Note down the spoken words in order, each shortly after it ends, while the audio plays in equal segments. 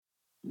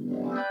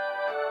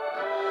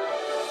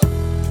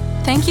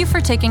Thank you for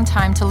taking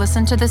time to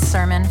listen to this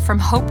sermon from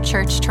Hope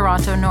Church,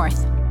 Toronto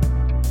North.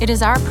 It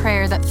is our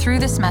prayer that through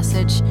this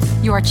message,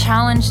 you are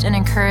challenged and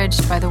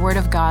encouraged by the Word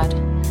of God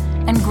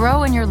and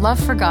grow in your love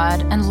for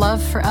God and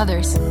love for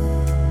others.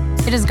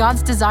 It is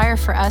God's desire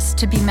for us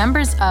to be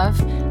members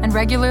of and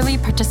regularly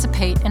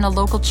participate in a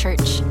local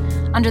church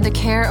under the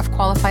care of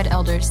qualified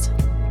elders.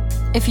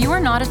 If you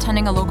are not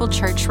attending a local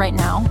church right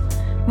now,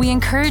 we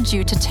encourage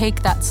you to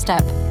take that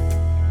step.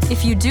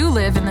 If you do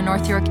live in the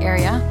North York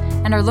area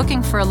and are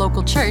looking for a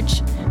local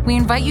church, we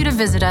invite you to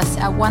visit us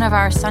at one of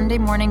our Sunday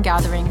morning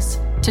gatherings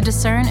to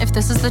discern if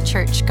this is the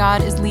church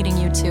God is leading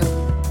you to.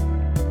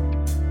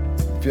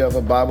 If you have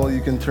a Bible,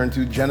 you can turn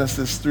to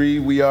Genesis 3.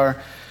 We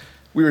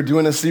were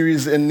doing a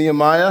series in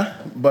Nehemiah,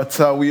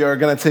 but we are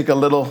going to take a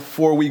little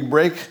 4-week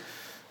break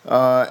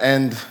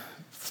and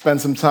spend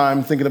some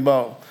time thinking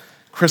about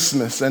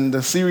Christmas. And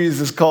the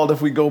series is called,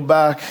 if we go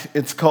back,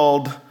 it's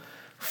called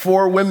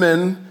 4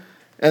 Women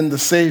and the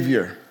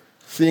Saviour,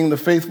 seeing the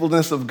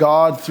faithfulness of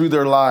God through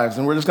their lives.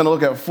 And we're just going to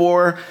look at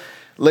 4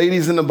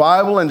 ladies in the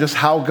Bible and just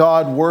how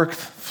God worked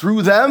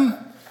through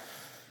them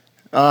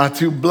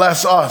to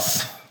bless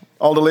us.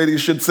 All the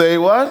ladies should say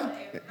what?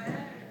 Amen.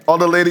 All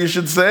the ladies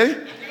should say?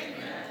 Amen.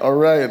 All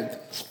right.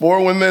 It's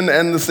 4 women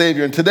and the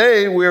Savior. And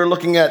today we're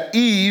looking at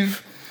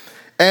Eve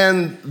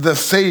and the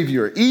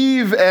Savior.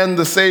 Eve and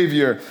the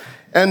Savior.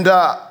 And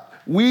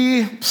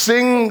we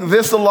sing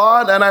this a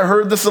lot, and I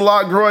heard this a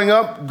lot growing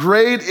up.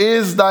 Great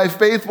is thy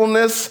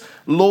faithfulness,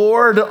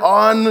 Lord,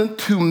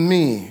 unto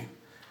me.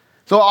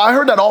 So I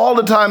heard that all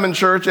the time in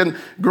church, and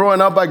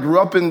growing up, I grew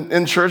up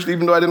in church,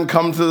 even though I didn't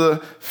come to the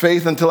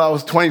faith until I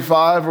was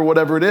 25 or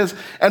whatever it is.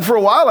 And for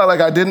a while,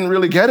 I didn't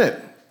really get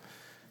it.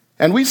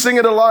 And we sing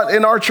it a lot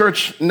in our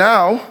church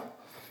now,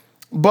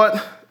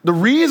 but the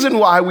reason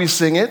why we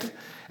sing it,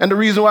 and the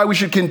reason why we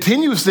should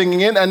continue singing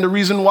it, and the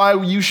reason why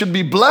you should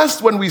be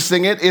blessed when we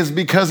sing it is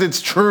because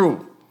it's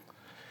true.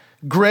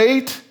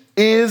 Great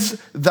is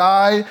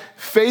thy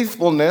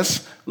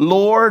faithfulness,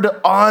 Lord,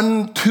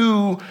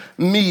 unto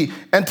me.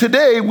 And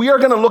today we are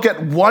going to look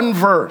at one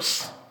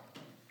verse,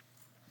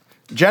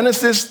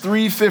 Genesis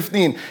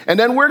 3:15. And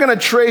then we're going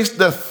to trace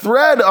the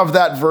thread of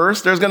that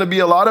verse. There's going to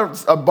be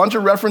a bunch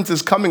of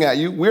references coming at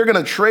you. We're going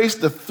to trace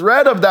the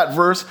thread of that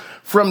verse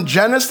from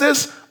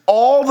Genesis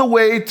all the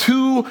way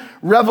to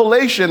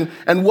Revelation.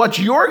 And what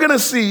you're going to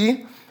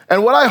see,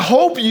 and what I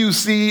hope you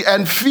see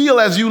and feel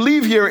as you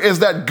leave here, is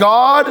that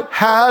God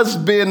has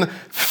been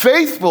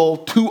faithful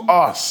to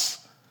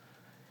us,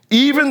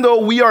 even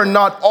though we are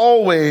not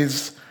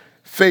always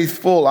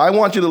faithful. I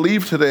want you to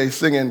leave today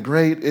singing,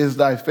 great is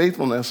thy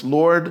faithfulness,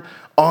 Lord,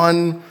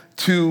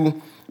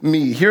 unto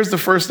me. Here's the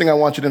first thing I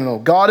want you to know.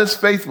 God is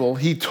faithful.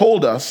 He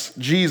told us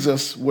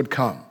Jesus would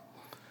come.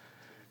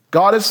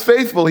 God is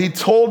faithful. He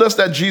told us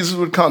that Jesus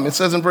would come. It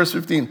says in verse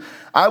 15,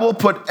 I will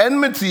put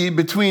enmity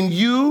between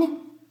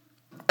you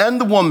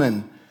and the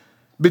woman,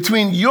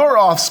 between your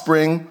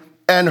offspring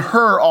and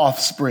her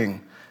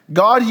offspring.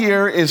 God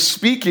here is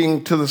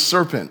speaking to the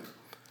serpent.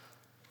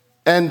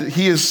 And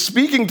he is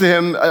speaking to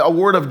him a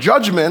word of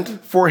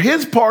judgment for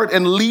his part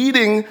in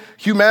leading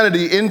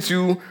humanity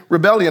into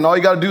rebellion. All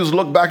you got to do is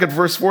look back at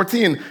verse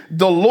 14.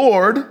 The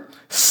Lord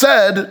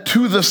said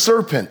to the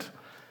serpent,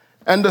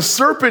 and the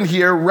serpent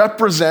here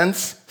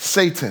represents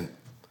Satan.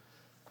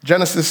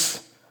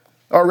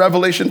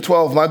 Revelation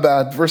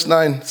 12, verse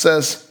 9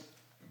 says,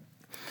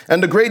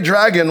 and the great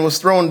dragon was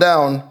thrown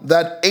down,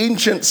 that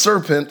ancient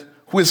serpent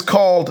who is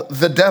called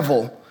the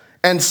devil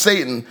and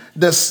Satan,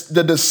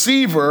 the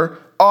deceiver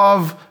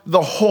of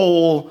the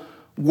whole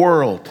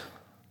world.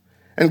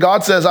 And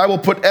God says, I will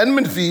put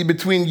enmity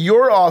between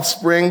your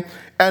offspring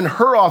and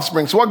her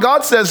offspring. So what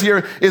God says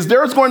here is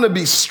there's going to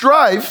be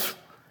strife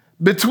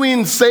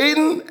between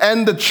Satan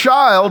and the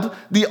child,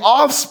 the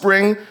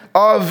offspring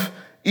of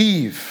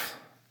Eve.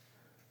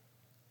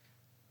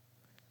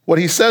 What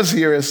he says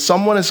here is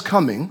someone is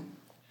coming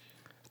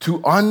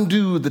to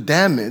undo the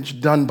damage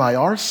done by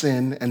our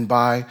sin and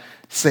by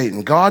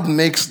Satan. God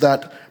makes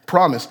that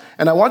promise.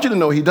 And I want you to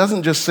know he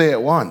doesn't just say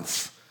it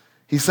once.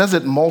 He says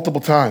it multiple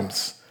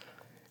times.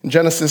 In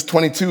Genesis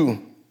 22,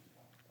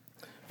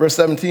 verse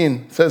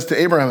 17 says to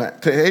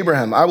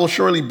Abraham, I will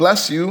surely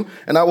bless you,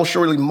 and I will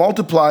surely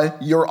multiply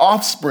your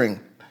offspring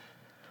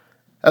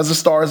as the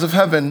stars of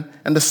heaven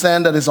and the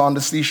sand that is on the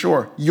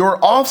seashore.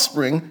 Your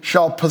offspring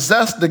shall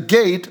possess the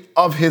gate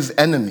of his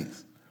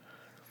enemies.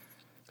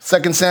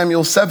 2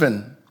 Samuel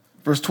 7,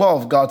 verse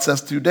 12, God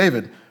says to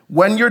David,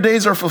 when your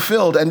days are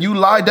fulfilled and you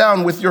lie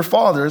down with your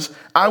fathers,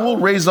 I will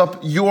raise up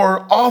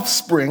your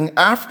offspring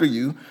after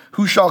you,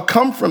 who shall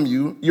come from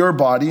you, your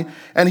body,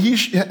 and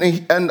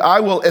I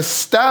will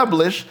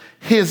establish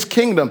his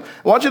kingdom.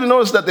 I want you to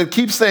notice that they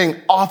keep saying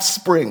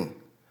offspring,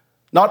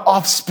 not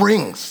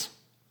offsprings.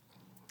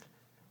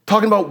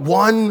 Talking about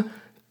one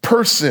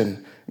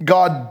person.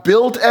 God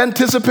built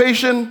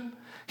anticipation.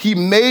 He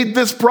made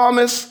this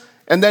promise.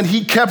 And then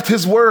he kept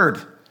his word.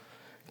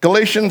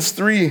 Galatians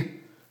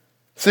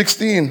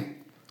 3:16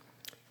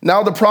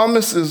 Now the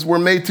promises were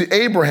made to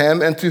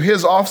Abraham and to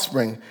his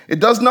offspring. It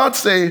does not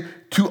say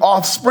to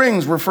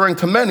offsprings, referring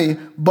to many,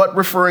 but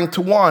referring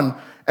to one.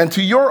 And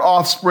to your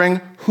offspring,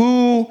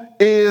 who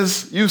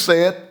is, you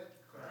say it,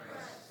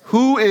 Christ.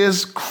 Who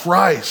is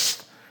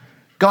Christ?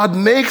 God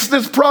makes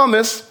this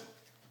promise,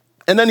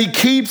 and then he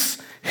keeps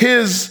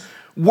his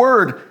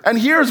word. And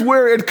here's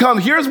where it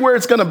comes. Here's where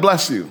it's going to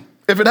bless you.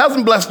 If it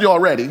hasn't blessed you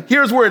already,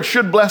 here's where it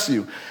should bless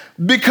you.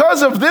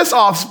 Because of this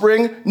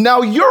offspring,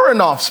 now you're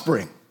an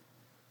offspring.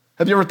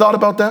 Have you ever thought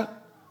about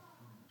that?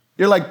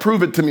 You're like,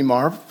 prove it to me,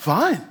 Marv.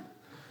 Fine.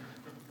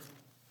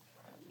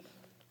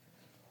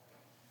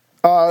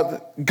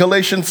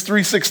 Galatians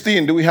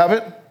 3:16, do we have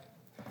it?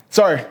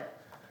 Sorry.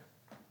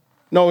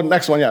 No,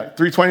 next one, yeah,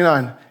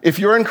 3:29. If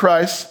you're in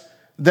Christ,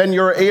 then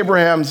you're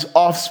Abraham's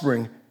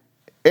offspring,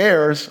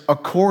 heirs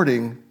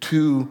according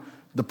to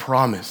the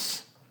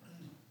promise.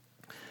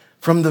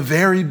 From the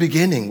very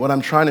beginning, what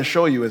I'm trying to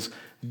show you is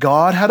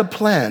God had a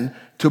plan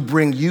to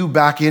bring you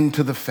back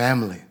into the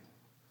family.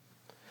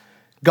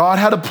 God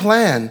had a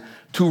plan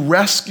to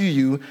rescue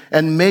you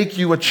and make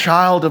you a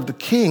child of the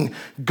King.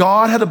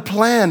 God had a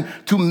plan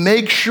to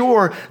make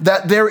sure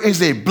that there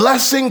is a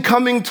blessing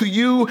coming to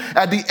you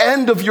at the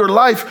end of your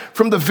life.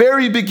 From the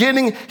very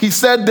beginning, he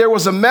said there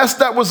was a mess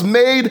that was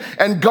made,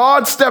 and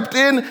God stepped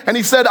in and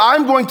he said,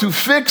 I'm going to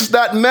fix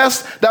that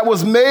mess that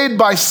was made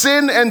by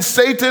sin and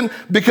Satan,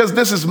 because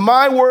this is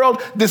my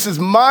world, this is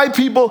my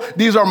people,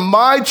 these are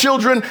my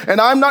children,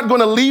 and I'm not going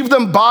to leave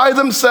them by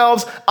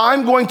themselves.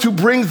 I'm going to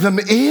bring them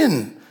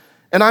in.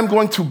 And I'm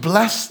going to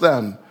bless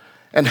them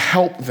and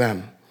help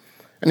them.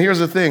 And here's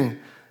the thing.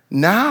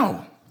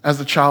 Now,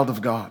 as a child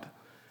of God,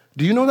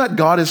 do you know that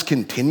God is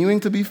continuing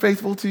to be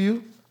faithful to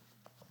you?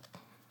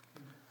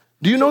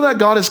 Do you know that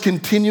God is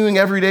continuing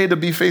every day to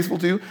be faithful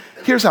to you?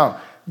 Here's how.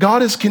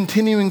 God is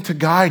continuing to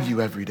guide you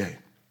every day.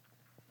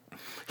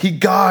 He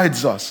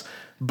guides us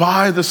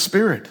by the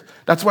Spirit.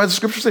 That's why the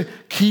scriptures say,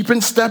 keep in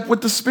step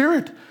with the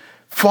Spirit.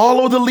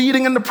 Follow the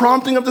leading and the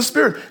prompting of the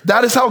Spirit.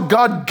 That is how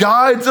God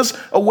guides us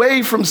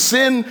away from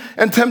sin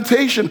and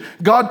temptation.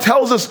 God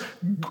tells us,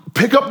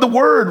 pick up the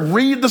word,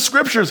 read the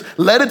scriptures,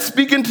 let it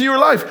speak into your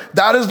life.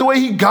 That is the way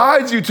he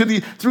guides you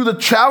through the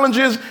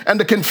challenges and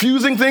the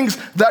confusing things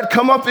that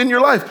come up in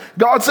your life.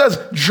 God says,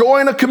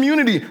 join a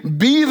community,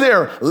 be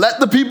there,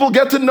 let the people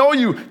get to know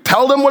you,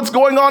 tell them what's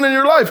going on in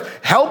your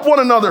life, help one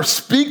another,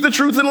 speak the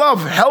truth in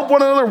love, help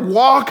one another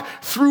walk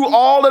through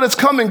all that is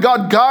coming.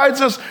 God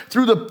guides us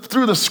through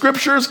the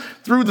scriptures,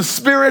 through the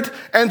Spirit,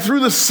 and through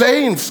the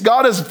saints.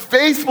 God is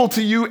faithful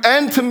to you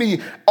and to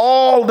me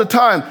all the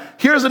time.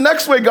 Here's the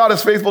next way God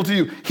is faithful to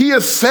you. He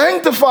is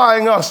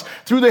sanctifying us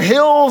through the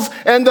hills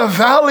and the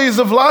valleys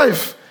of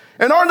life.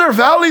 And aren't there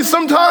valleys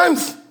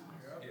sometimes?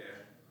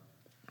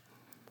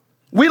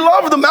 We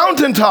love the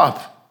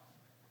mountaintop.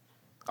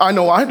 I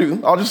know I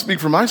do. I'll just speak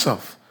for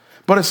myself.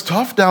 But it's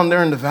tough down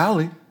there in the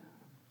valley.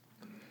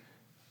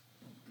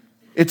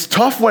 It's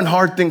tough when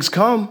hard things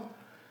come.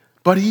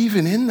 But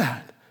even in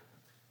that,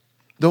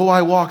 though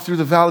I walk through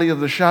the valley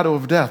of the shadow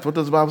of death, what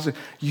does the Bible say?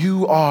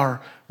 You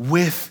are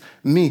with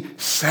me,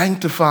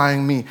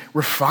 sanctifying me,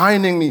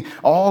 refining me,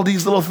 all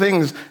these little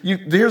things.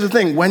 Here's the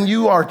thing, when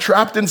you are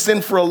trapped in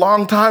sin for a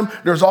long time,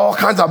 there's all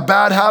kinds of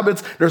bad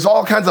habits, there's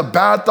all kinds of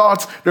bad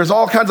thoughts, there's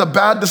all kinds of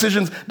bad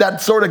decisions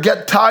that sort of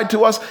get tied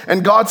to us.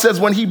 And God says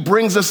when he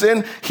brings us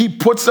in, he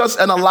puts us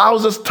and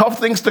allows us tough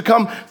things to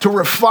come to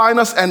refine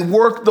us and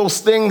work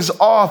those things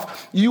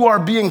off. You are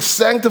being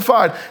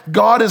sanctified.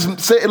 God is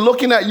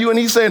looking at you and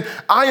he's saying,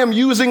 I am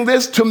using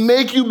this to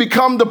make you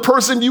become the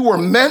person you were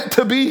meant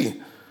to be.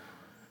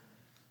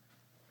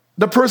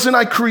 The person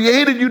I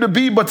created you to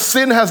be, but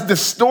sin has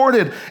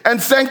distorted.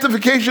 And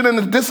sanctification and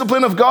the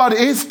discipline of God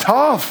is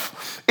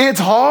tough. It's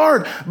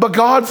hard. But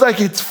God's like,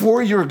 it's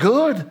for your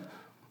good.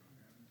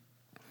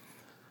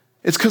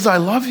 It's because I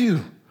love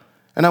you.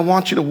 And I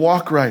want you to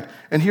walk right.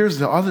 And here's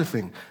the other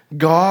thing.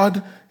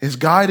 God is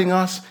guiding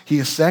us. He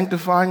is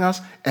sanctifying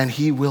us. And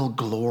he will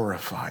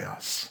glorify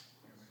us.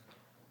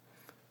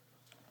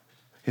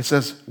 It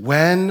says,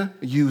 when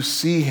you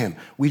see him.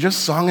 We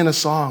just sung in a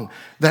song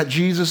that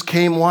Jesus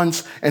came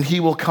once and he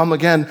will come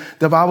again.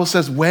 The Bible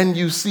says, when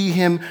you see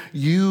him,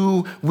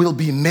 you will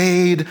be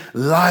made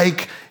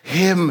like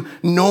him.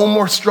 No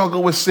more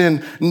struggle with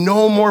sin.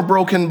 No more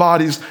broken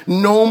bodies.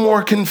 No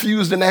more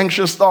confused and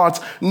anxious thoughts.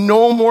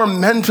 No more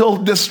mental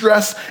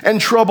distress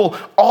and trouble.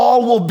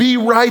 All will be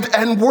right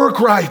and work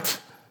right.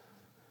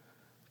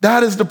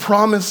 That is the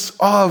promise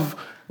of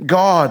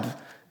God.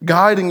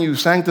 Guiding you,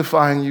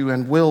 sanctifying you,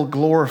 and will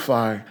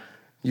glorify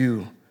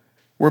you.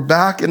 We're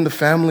back in the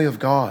family of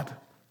God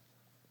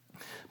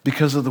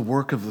because of the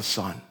work of the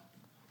Son.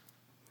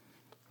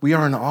 We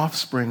are an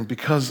offspring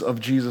because of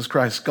Jesus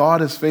Christ.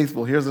 God is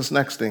faithful. Here's this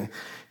next thing.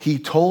 He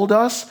told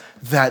us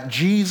that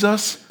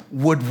Jesus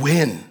would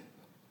win.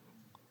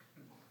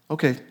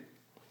 Okay,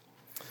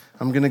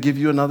 I'm going to give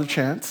you another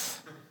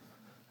chance,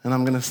 and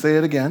I'm going to say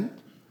it again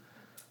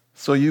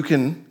so you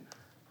can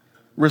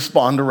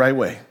respond the right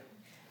way.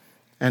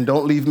 And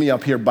don't leave me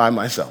up here by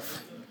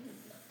myself.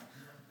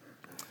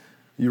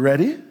 You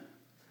ready?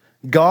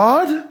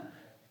 God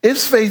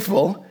is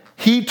faithful.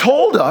 He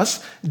told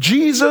us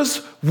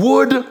Jesus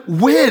would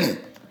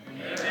win.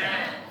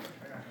 Amen.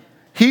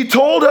 He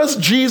told us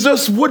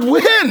Jesus would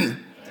win.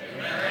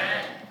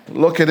 Amen.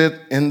 Look at it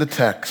in the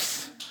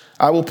text.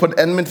 I will put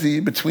enmity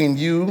between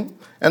you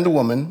and the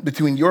woman,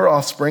 between your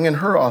offspring and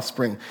her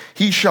offspring.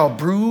 He shall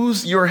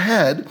bruise your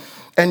head,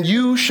 and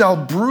you shall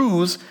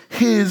bruise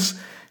his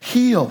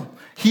heel.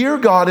 Here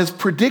God is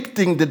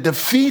predicting the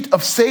defeat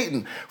of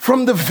Satan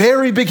from the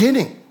very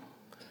beginning.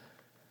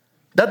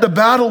 That the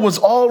battle was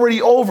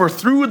already over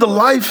through the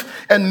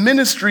life and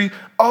ministry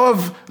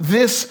of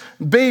this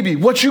baby.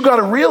 What you got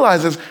to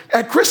realize is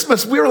at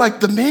Christmas, we were like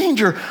the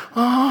manger.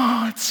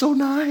 Oh, it's so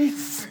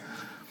nice.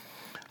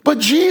 But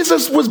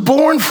Jesus was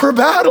born for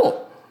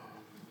battle.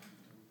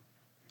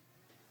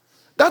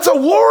 That's a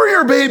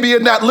warrior baby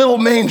in that little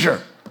manger.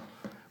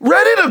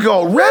 Ready to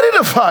go, ready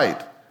to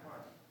fight.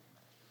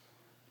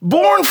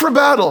 Born for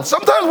battle.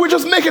 Sometimes we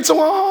just make it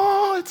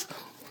so, it's,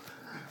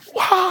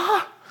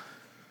 wow.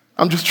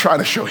 I'm just trying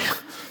to show you.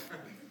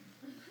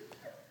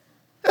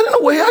 And in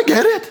a way, I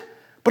get it.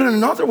 But in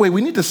another way,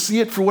 we need to see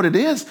it for what it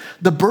is.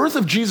 The birth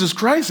of Jesus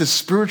Christ is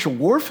spiritual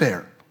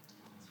warfare.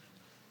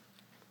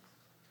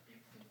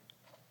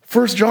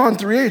 1 John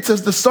 3:8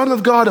 says, the Son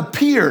of God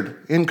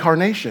appeared,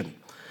 incarnation,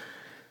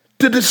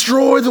 to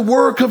destroy the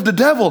work of the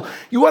devil.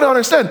 You want to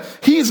understand,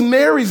 he's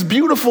Mary's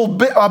beautiful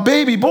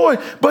baby boy,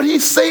 but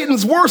he's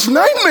Satan's worst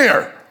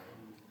nightmare.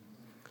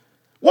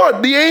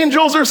 What? The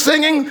angels are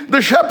singing,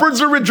 the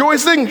shepherds are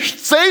rejoicing,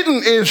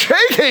 Satan is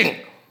shaking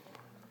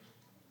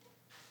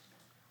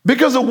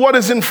because of what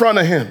is in front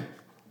of him.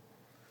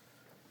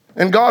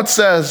 And God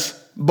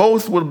says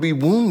both will be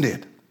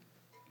wounded.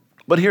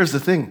 But here's the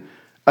thing,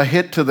 a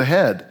hit to the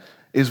head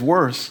is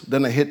worse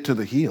than a hit to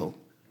the heel.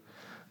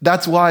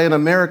 That's why in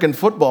American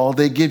football,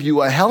 they give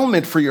you a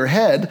helmet for your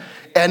head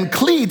and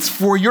cleats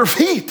for your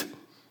feet.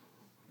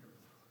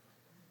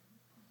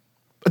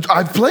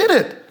 I've played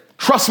it.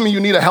 Trust me, you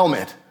need a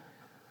helmet.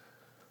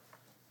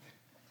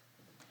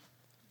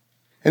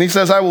 And he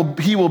says,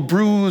 he will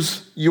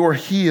bruise your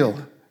heel.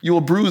 You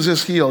will bruise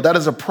his heel. That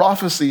is a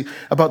prophecy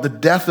about the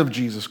death of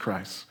Jesus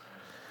Christ.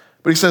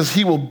 But he says,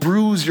 he will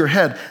bruise your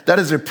head. That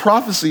is a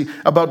prophecy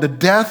about the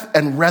death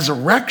and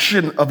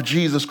resurrection of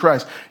Jesus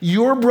Christ.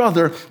 Your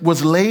brother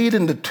was laid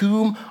in the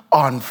tomb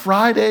on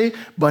Friday,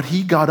 but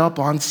he got up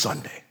on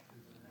Sunday.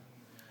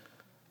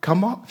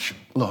 Come on,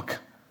 look.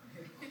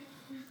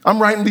 I'm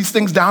writing these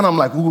things down. I'm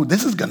like, ooh,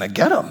 this is going to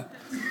get him.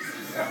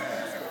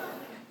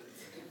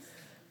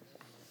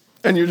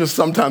 And you're just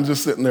sometimes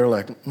just sitting there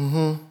like,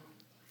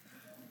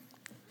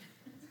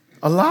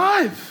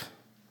 alive,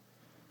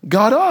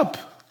 got up,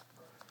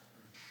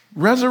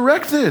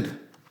 resurrected.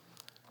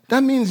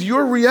 That means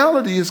your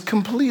reality is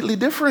completely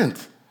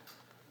different.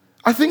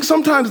 I think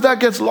sometimes that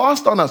gets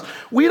lost on us.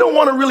 We don't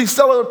want to really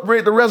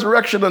celebrate the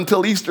resurrection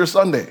until Easter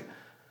Sunday.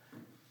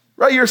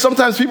 Right?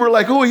 Sometimes people are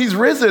like, oh, he's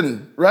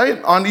risen,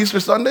 right? On Easter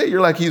Sunday,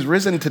 you're like, he's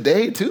risen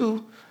today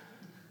too.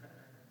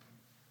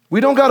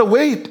 We don't got to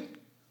wait.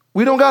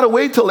 We don't got to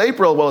wait till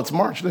April. Well, it's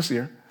March this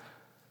year.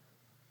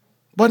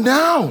 But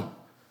now,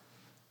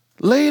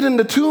 laid in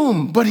the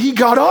tomb, but he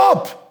got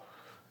up.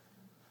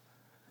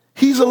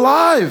 He's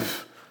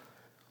alive.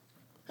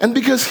 And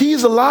because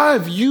he's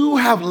alive, you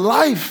have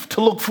life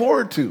to look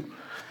forward to.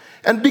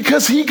 And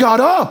because he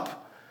got up,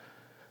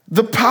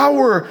 the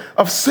power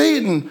of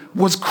Satan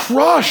was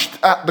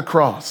crushed at the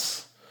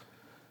cross.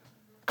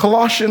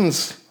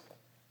 Colossians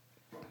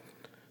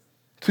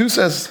 2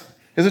 says,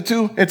 is it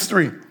 2? It's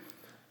 3.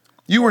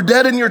 You were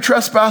dead in your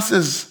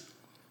trespasses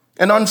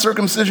and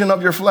uncircumcision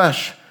of your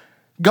flesh.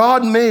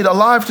 God made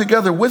alive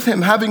together with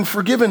him, having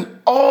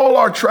forgiven all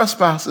our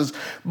trespasses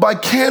by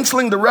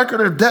canceling the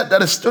record of debt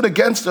that has stood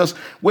against us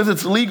with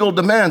its legal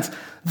demands.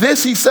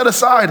 This he set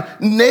aside,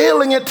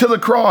 nailing it to the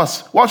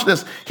cross. Watch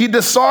this. He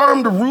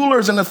disarmed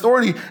rulers and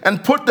authority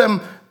and put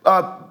them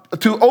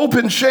to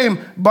open shame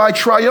by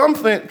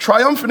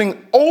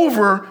triumphing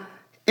over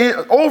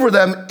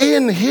them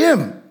in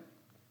him.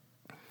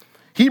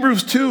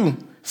 Hebrews 2.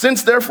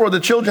 Since therefore the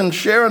children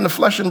share in the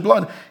flesh and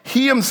blood,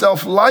 he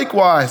himself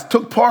likewise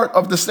took part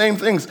of the same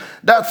things,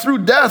 that through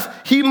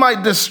death he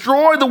might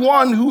destroy the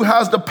one who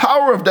has the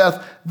power of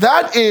death,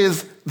 that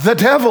is the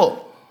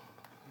devil.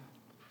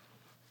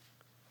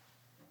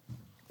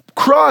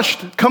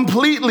 Crushed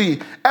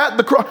completely at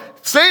the cross.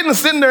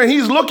 Satan's sitting there and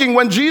he's looking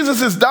when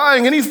Jesus is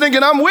dying and he's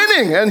thinking, I'm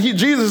winning. And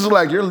Jesus is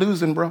like, you're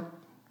losing, bro.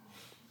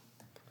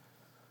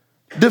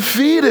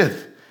 Defeated.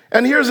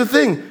 And here's the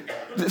thing.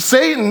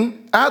 Satan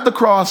at the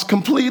cross,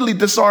 completely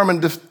disarmed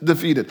and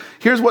defeated.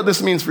 Here's what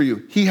this means for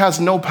you. He has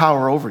no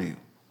power over you.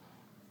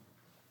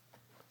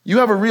 You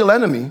have a real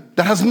enemy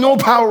that has no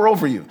power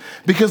over you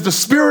because the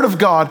Spirit of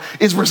God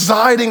is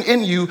residing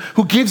in you,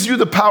 who gives you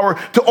the power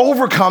to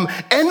overcome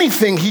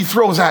anything he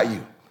throws at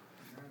you.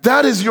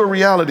 That is your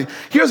reality.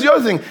 Here's the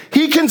other thing.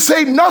 He can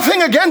say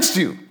nothing against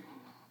you.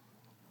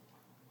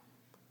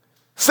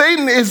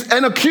 Satan is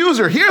an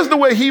accuser. Here's the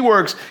way he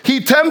works. He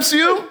tempts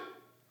you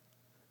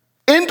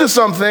into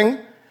something,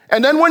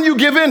 and then when you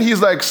give in,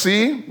 he's like,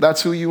 see,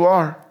 that's who you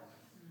are.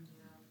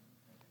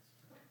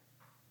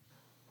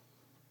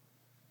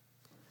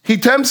 He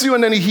tempts you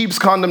and then he heaps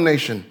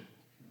condemnation.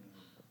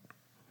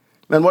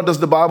 And what does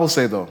the Bible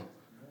say though?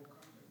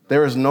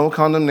 There is no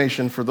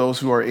condemnation for those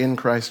who are in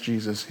Christ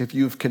Jesus. If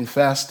you've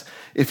confessed,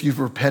 if you've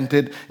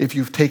repented, if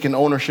you've taken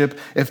ownership,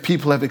 if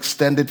people have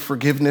extended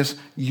forgiveness,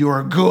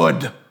 you're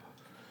good.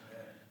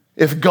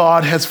 If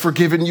God has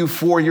forgiven you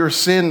for your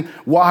sin,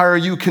 why are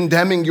you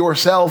condemning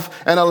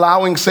yourself and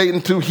allowing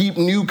Satan to heap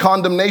new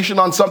condemnation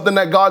on something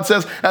that God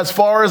says, as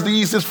far as the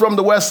east is from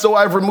the west, so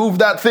I've removed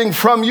that thing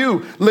from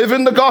you. Live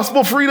in the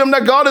gospel freedom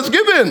that God has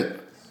given.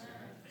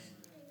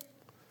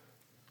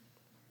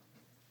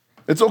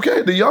 It's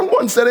okay. The young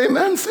one said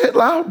amen. Say it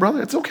loud,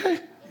 brother. It's okay.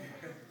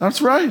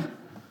 That's right.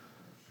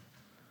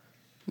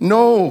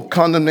 No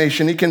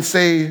condemnation. He can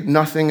say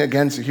nothing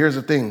against you. Here's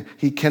the thing.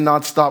 He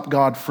cannot stop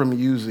God from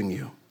using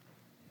you.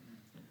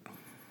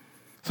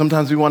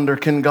 Sometimes we wonder,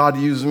 can God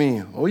use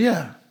me? Oh,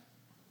 yeah.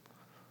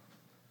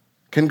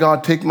 Can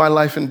God take my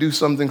life and do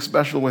something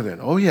special with it?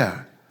 Oh,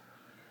 yeah.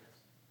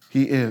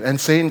 He is. And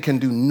Satan can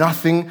do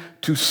nothing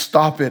to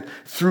stop it.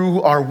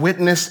 Through our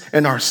witness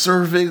and our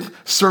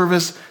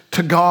service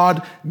to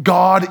God,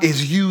 God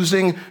is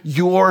using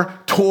your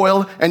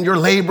toil and your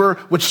labor,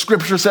 which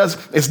Scripture says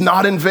is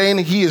not in vain.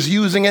 He is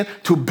using it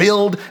to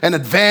build and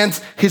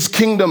advance his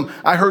kingdom.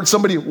 I heard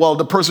somebody, well,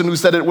 the person who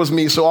said it was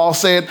me, so I'll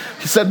say it.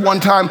 He said one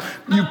time,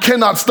 you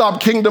cannot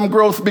stop kingdom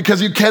growth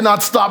because you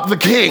cannot stop the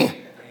king.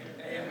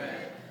 Amen.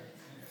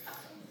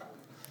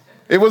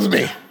 It was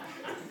me.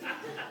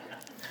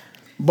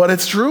 But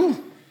it's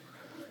true.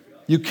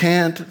 You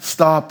can't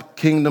stop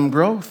kingdom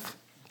growth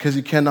because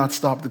you cannot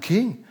stop the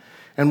king.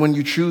 And when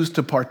you choose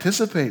to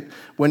participate,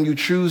 when you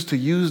choose to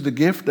use the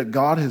gift that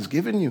God has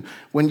given you,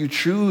 when you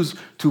choose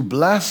to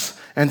bless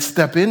and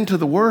step into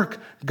the work,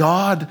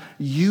 God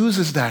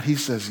uses that. He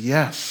says,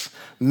 yes,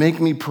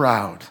 make me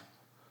proud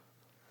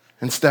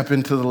and step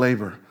into the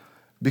labor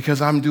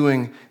because I'm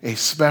doing a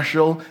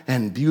special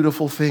and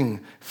beautiful thing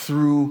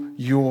through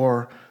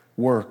your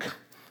work.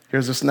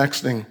 Here's this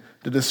next thing.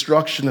 The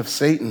destruction of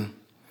Satan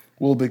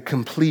will be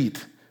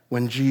complete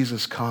when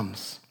Jesus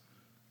comes.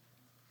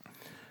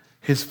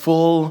 His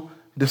full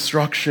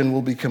destruction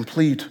will be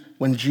complete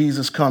when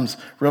Jesus comes.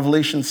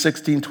 Revelation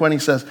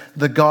 16:20 says,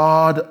 the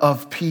God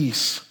of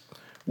peace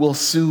will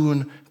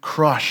soon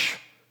crush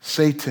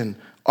Satan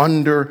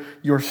under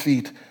your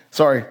feet.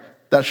 Sorry,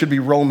 that should be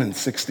Romans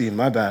 16,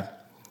 my bad.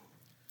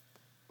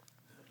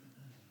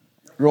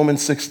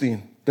 Romans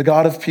 16. The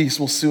God of peace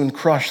will soon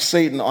crush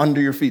Satan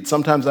under your feet.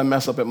 Sometimes I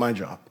mess up at my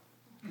job.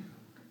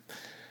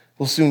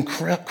 Will soon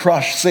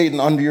crush Satan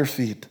under your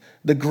feet.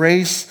 The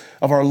grace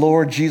of our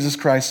Lord Jesus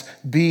Christ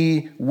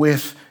be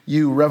with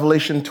you.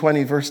 Revelation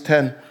 20, verse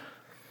 10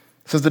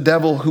 says the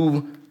devil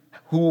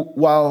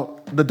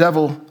while the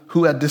devil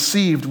who had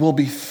deceived will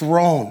be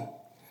thrown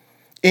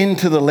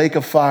into the lake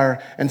of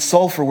fire and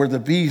sulfur where the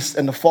beast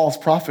and the false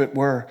prophet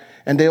were,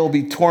 and they will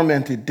be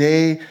tormented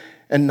day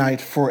and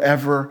night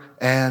forever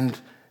and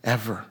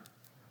ever.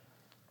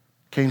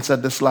 Cain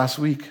said this last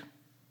week.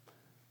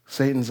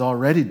 Satan's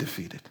already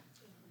defeated.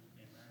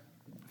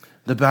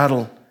 The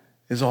battle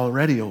is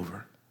already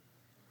over.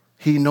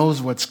 He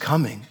knows what's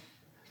coming,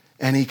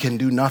 and he can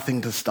do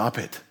nothing to stop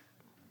it.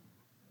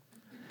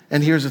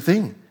 And here's the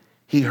thing.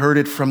 He heard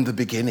it from the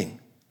beginning.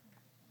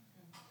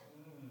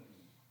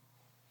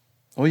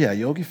 Oh yeah,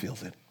 Yogi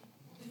feels it.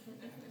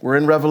 We're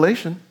in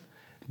Revelation,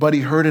 but he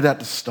heard it at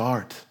the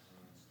start.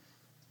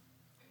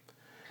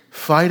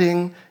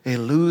 Fighting a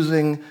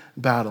losing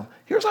battle.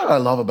 Here's what I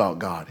love about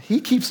God.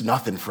 He keeps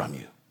nothing from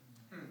you.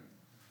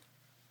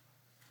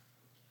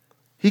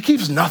 He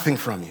keeps nothing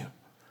from you.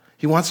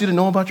 He wants you to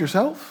know about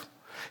yourself.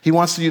 He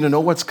wants you to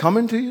know what's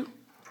coming to you.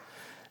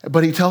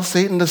 But he tells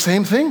Satan the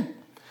same thing.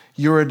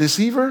 You're a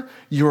deceiver.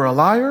 You're a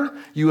liar.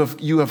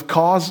 You have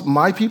caused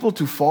my people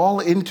to fall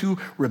into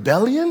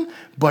rebellion,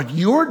 but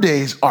your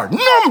days are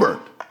numbered.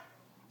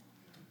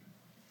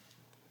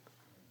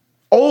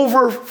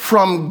 Over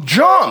from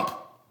jump,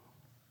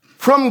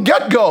 from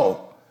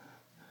get-go.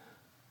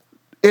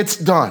 It's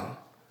done.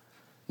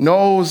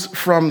 Knows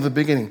from the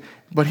beginning.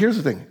 But here's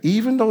the thing.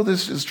 Even though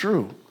this is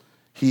true,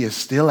 he is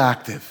still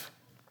active.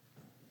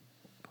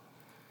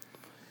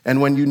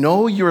 And when you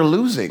know you're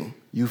losing,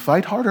 you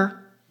fight harder.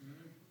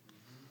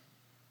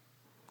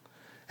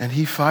 And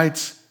he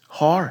fights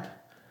hard.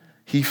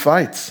 He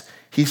fights.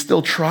 He's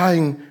still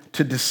trying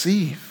to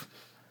deceive.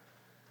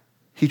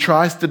 He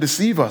tries to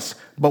deceive us,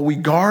 but we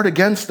guard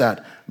against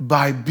that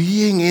by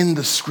being in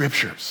the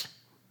Scriptures.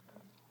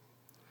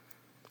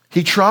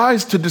 He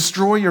tries to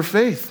destroy your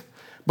faith,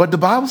 but the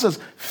Bible says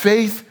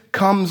faith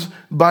comes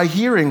by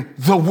hearing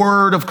the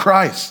word of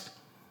Christ.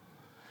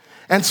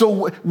 And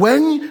so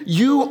when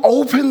you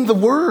open the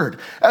word,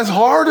 as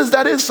hard as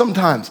that is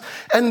sometimes,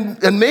 and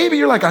maybe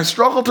you're like, I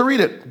struggle to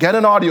read it, get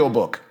an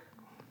audiobook.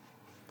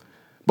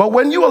 But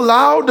when you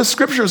allow the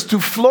scriptures to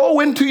flow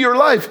into your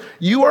life,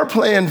 you are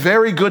playing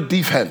very good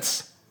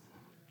defense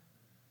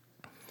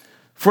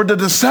for the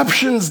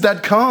deceptions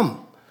that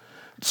come.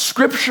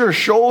 Scripture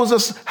shows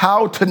us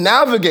how to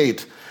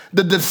navigate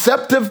the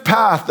deceptive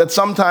path that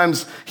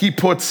sometimes he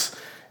puts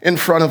in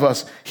front of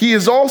us. He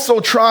is also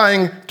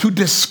trying to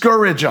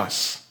discourage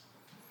us.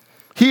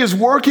 He is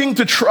working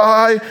to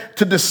try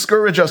to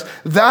discourage us.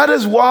 That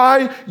is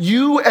why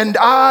you and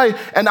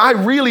I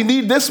really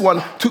need this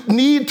one,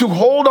 need to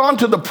hold on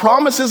to the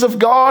promises of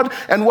God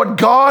and what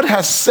God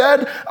has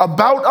said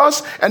about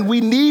us. And we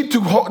need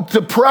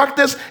to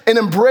practice and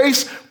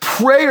embrace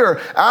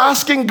prayer,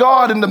 asking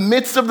God in the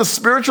midst of the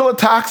spiritual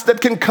attacks that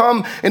can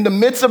come, in the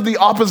midst of the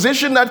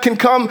opposition that can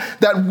come,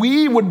 that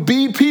we would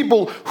be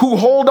people who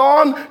hold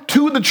on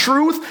to the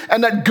truth,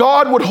 and that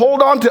God would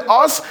hold on to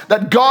us,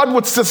 that God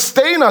would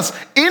sustain us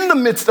in the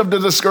midst of the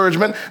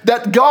discouragement,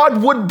 that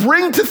God would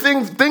bring to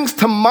things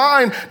to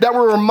mind that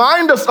will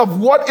remind us of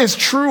what is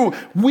true.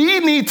 We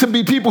need to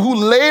be people who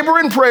labor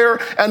in prayer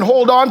and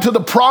hold on to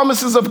the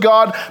promises of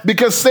God,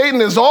 because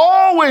Satan is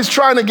always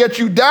trying to get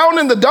you down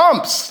in the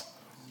dumps.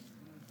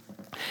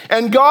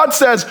 And God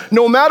says,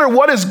 no matter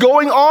what is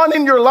going on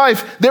in your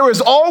life, there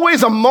is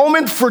always a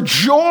moment for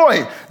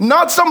joy.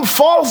 Not some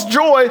false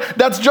joy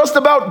that's just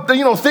about,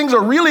 things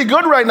are really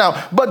good right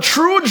now, but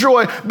true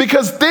joy,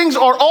 because things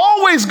are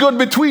always good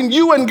between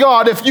you and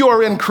God if you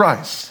are in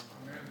Christ.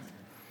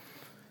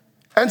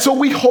 And so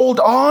we hold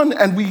on,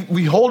 and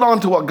we hold on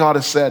to what God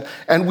has said,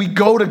 and we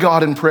go to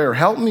God in prayer.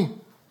 Help me.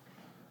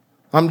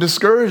 I'm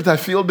discouraged. I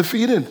feel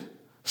defeated.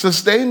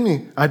 Sustain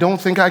me. I don't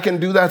think I can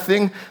do that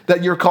thing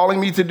that you're calling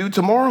me to do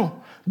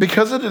tomorrow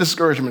because of the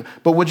discouragement.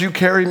 But would you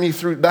carry me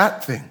through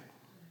that thing?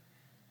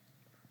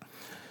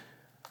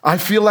 I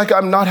feel like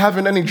I'm not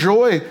having any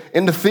joy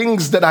in the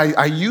things that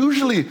I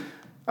usually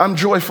I'm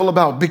joyful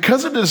about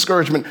because of the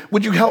discouragement.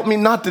 Would you help me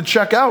not to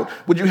check out?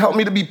 Would you help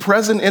me to be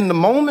present in the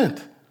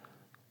moment?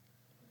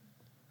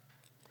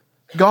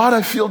 God,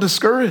 I feel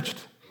discouraged.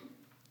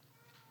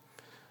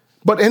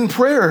 But in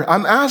prayer,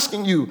 I'm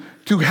asking you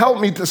to help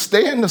me to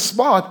stay in the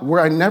spot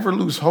where I never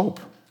lose hope.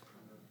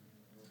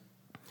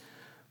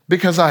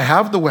 Because I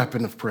have the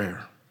weapon of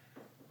prayer.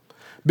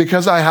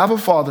 Because I have a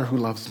Father who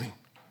loves me.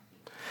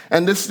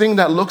 And this thing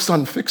that looks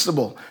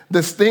unfixable,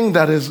 this thing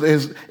that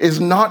is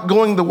not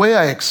going the way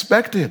I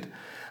expected,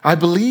 I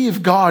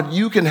believe, God,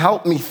 you can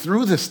help me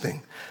through this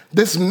thing.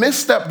 This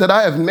misstep that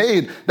I have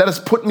made that has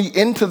put me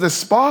into this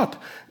spot,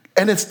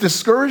 and it's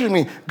discouraging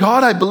me.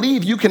 God, I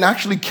believe you can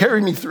actually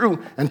carry me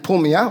through and pull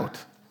me out.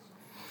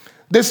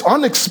 This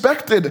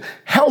unexpected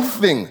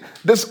health thing,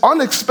 this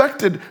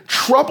unexpected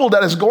trouble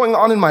that is going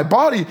on in my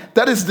body,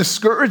 that is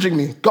discouraging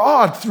me.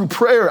 God, through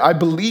prayer, I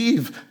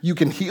believe you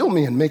can heal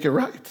me and make it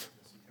right.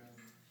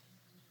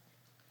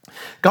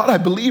 God, I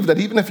believe that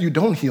even if you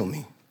don't heal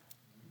me,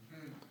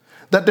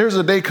 that there's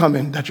a day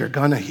coming that you're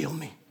gonna heal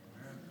me.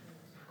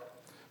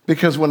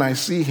 Because when I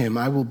see him,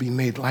 I will be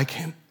made like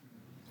him.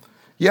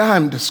 Yeah,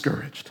 I'm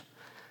discouraged.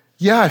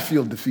 Yeah, I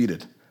feel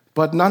defeated.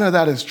 But none of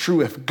that is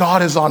true if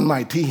God is on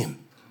my team.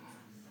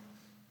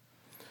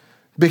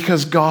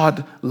 Because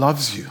God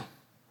loves you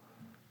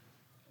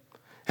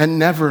and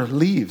never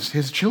leaves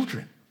his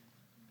children.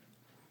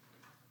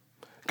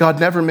 God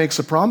never makes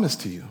a promise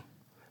to you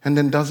and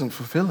then doesn't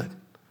fulfill it.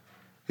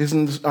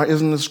 Isn't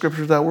the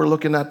scripture that we're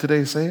looking at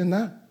today saying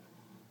that?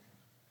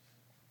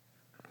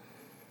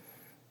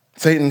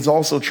 Satan's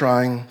also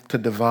trying to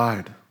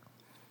divide.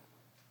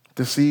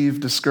 Deceive,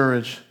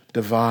 discourage,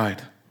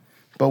 divide.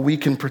 But we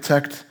can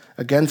protect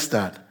against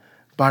that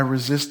by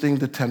resisting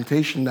the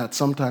temptation that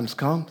sometimes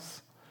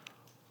comes.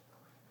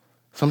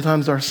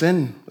 Sometimes our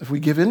sin, if we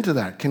give in to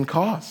that, can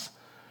cause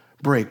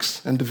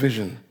breaks and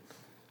division.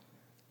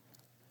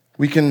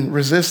 We can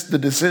resist the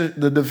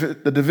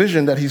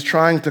division that he's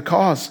trying to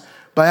cause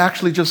by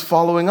actually just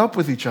following up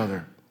with each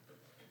other.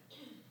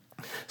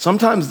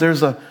 Sometimes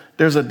there's a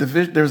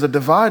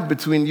divide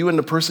between you and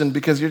the person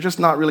because you're just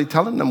not really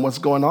telling them what's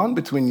going on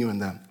between you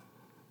and them.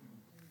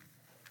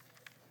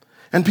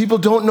 And people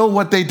don't know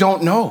what they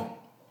don't know.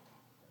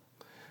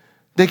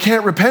 They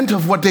can't repent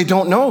of what they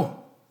don't know.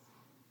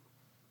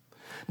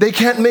 They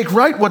can't make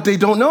right what they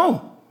don't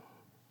know.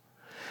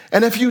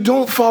 And if you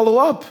don't follow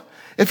up,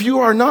 if you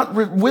are not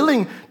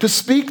willing to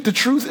speak the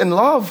truth in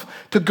love,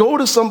 to go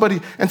to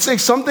somebody and say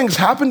something's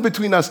happened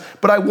between us,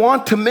 but I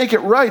want to make it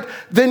right,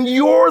 then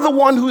you're the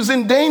one who's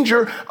in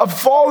danger of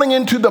falling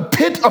into the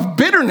pit of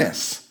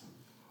bitterness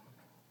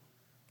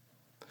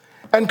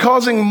and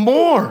causing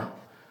more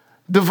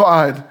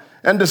divide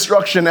and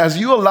destruction as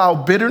you allow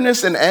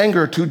bitterness and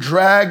anger to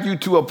drag you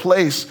to a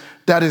place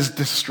that is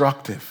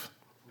destructive.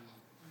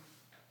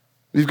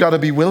 We've got to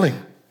be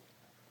willing.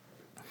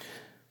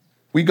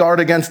 We guard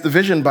against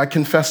division by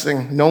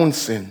confessing known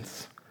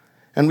sins.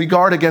 And we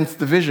guard against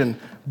division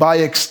by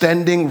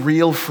extending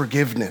real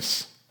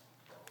forgiveness.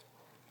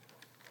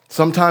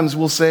 Sometimes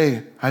we'll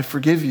say, I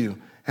forgive you,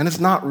 and it's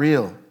not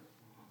real.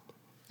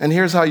 And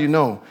here's how you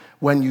know.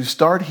 When you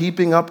start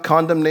heaping up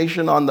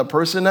condemnation on the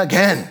person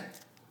again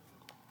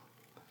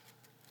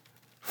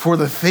for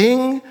the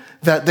thing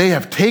that they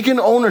have taken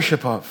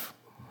ownership of.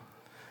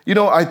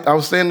 I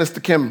was saying this to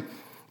Kim.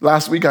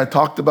 Last week I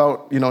talked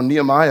about,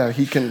 Nehemiah.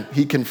 He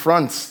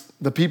confronts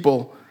the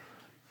people.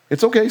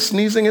 It's okay,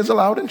 sneezing is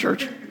allowed in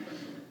church.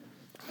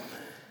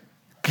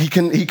 He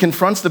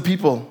confronts the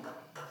people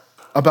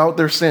about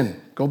their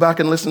sin. Go back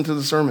and listen to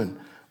the sermon.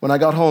 When I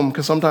got home,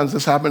 because sometimes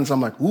this happens, I'm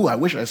like, ooh, I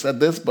wish I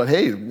said this, but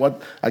hey,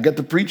 what? I get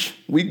to preach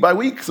week by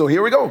week, so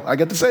here we go. I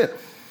get to say it.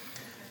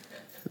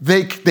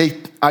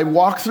 I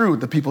walk through,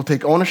 the people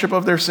take ownership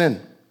of their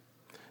sin.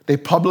 They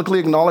publicly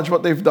acknowledge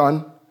what they've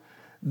done.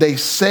 They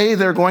say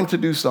they're going to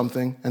do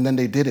something, and then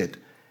they did it.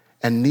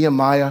 And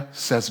Nehemiah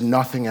says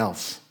nothing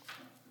else.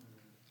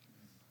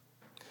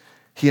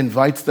 He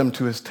invites them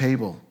to his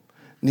table.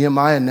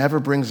 Nehemiah never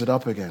brings it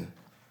up again.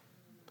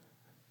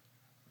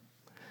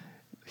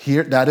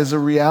 Here, that is a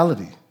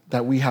reality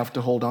that we have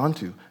to hold on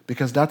to,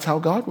 because that's how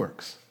God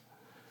works.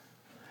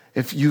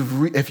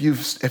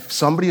 If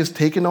somebody has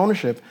taken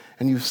ownership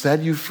and you've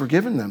said you've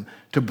forgiven them,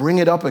 to bring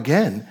it up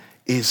again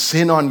is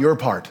sin on your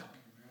part.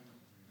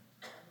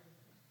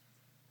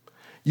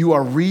 You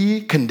are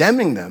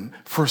re-condemning them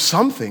for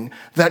something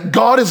that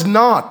God is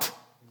not.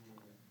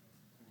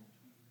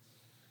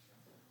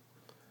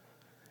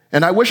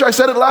 And I wish I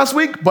said it last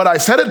week, but I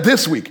said it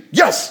this week.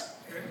 Yes!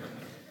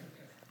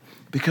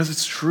 Because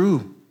it's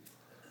true.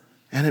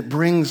 And it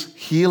brings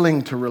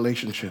healing to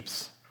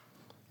relationships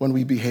when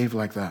we behave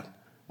like that,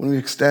 when we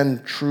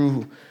extend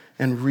true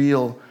and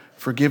real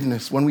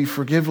forgiveness, when we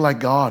forgive like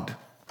God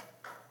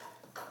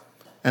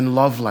and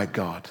love like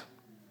God.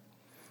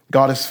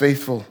 God is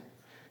faithful.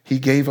 He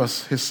gave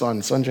us his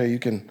son. Sanjay,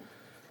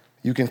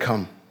 you can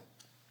come.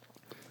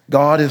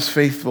 God is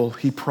faithful.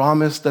 He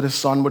promised that his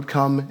son would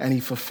come, and he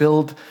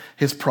fulfilled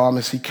his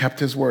promise. He kept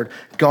his word.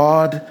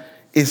 God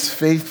is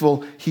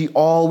faithful. He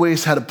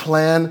always had a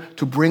plan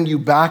to bring you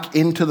back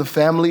into the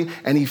family,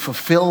 and he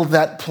fulfilled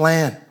that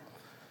plan.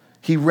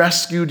 He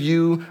rescued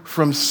you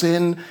from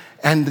sin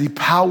and the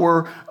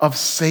power of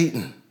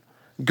Satan.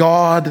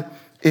 God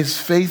is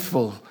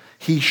faithful.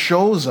 He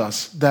shows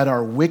us that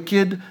our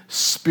wicked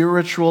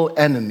spiritual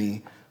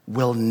enemy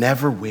will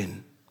never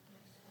win.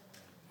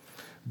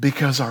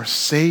 Because our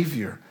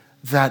Savior,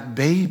 that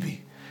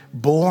baby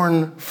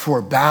born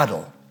for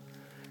battle,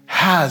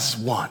 has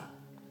won.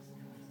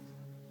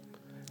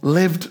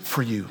 Lived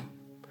for you,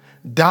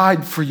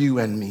 died for you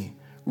and me,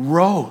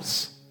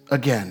 rose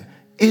again,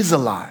 is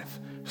alive,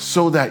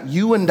 so that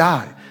you and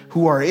I,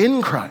 who are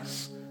in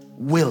Christ,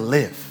 will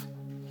live.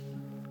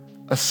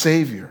 A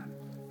Savior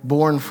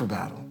born for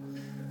battle.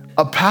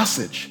 A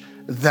passage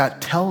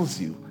that tells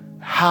you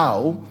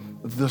how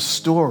the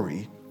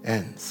story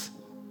ends.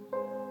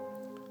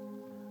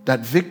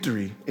 That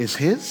victory is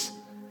his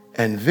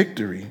and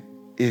victory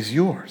is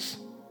yours.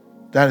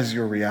 That is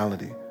your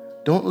reality.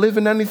 Don't live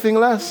in anything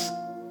less.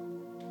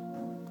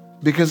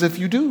 Because if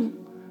you do,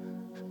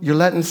 you're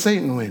letting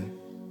Satan win,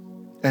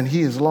 and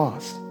he is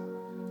lost.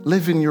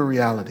 Live in your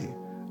reality.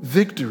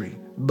 Victory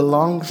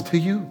belongs to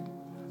you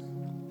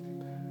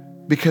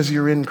because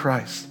you're in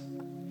Christ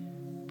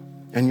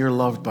and you're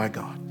loved by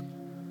God.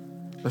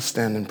 Let's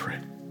stand and pray.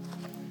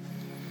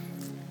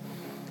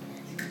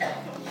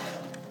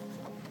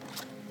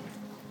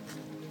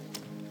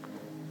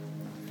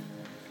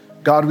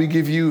 God, we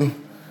give you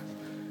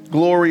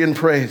glory and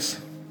praise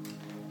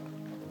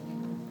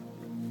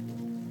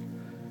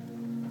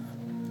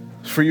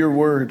for your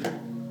word.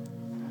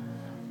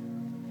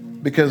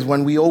 Because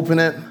when we open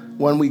it,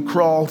 when we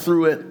crawl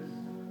through it,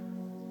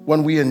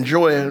 when we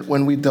enjoy it,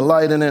 when we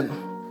delight in it,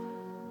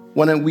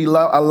 when we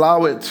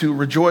allow it to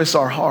rejoice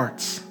our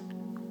hearts,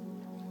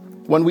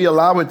 when we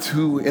allow it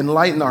to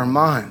enlighten our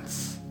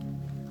minds,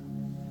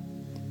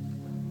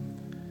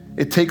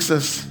 it takes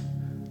us,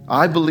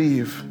 I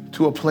believe,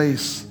 to a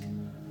place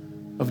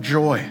of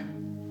joy,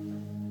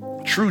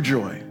 true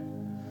joy,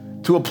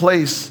 to a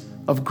place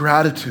of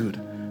gratitude,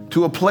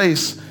 to a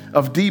place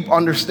of deep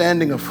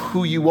understanding of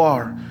who you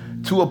are,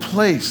 to a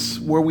place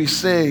where we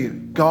say,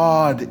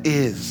 God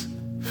is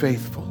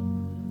faithful.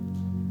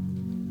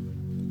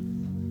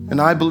 And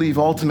I believe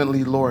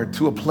ultimately, Lord,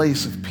 to a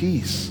place of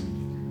peace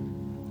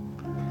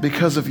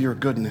because of your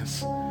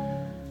goodness.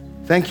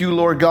 Thank you,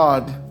 Lord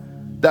God,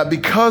 that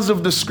because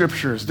of the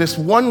scriptures, this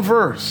one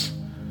verse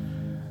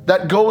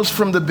that goes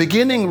from the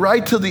beginning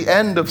right to the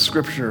end of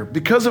scripture,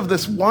 because of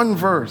this one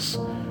verse,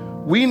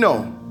 we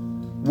know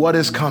what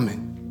is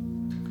coming.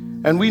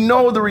 And we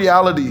know the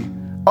reality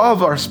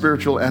of our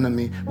spiritual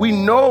enemy. We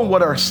know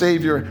what our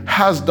Savior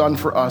has done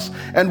for us.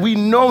 And we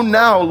know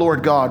now,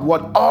 Lord God,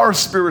 what our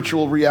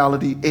spiritual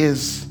reality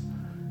is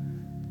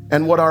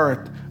and what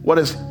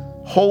is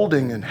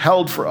holding and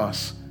held for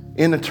us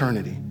in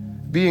eternity,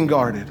 being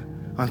guarded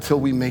until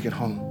we make it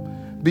home,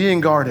 being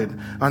guarded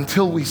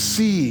until we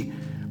see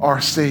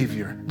our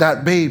Savior,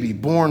 that baby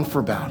born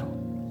for battle.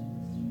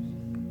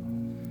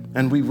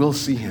 And we will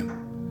see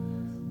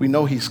him. We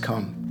know he's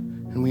come,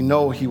 and we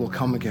know he will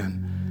come again.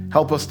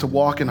 Help us to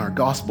walk in our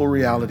gospel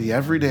reality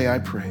every day, I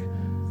pray,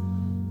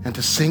 and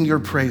to sing your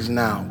praise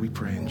now, we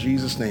pray, in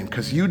Jesus' name,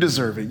 because you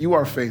deserve it. You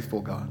are faithful,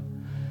 God.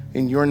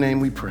 In your name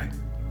we pray.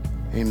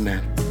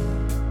 Amen.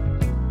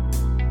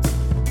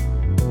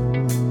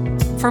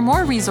 For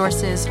more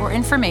resources or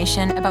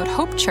information about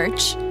Hope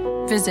Church,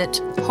 visit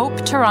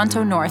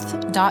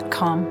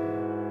hopetorontonorth.com.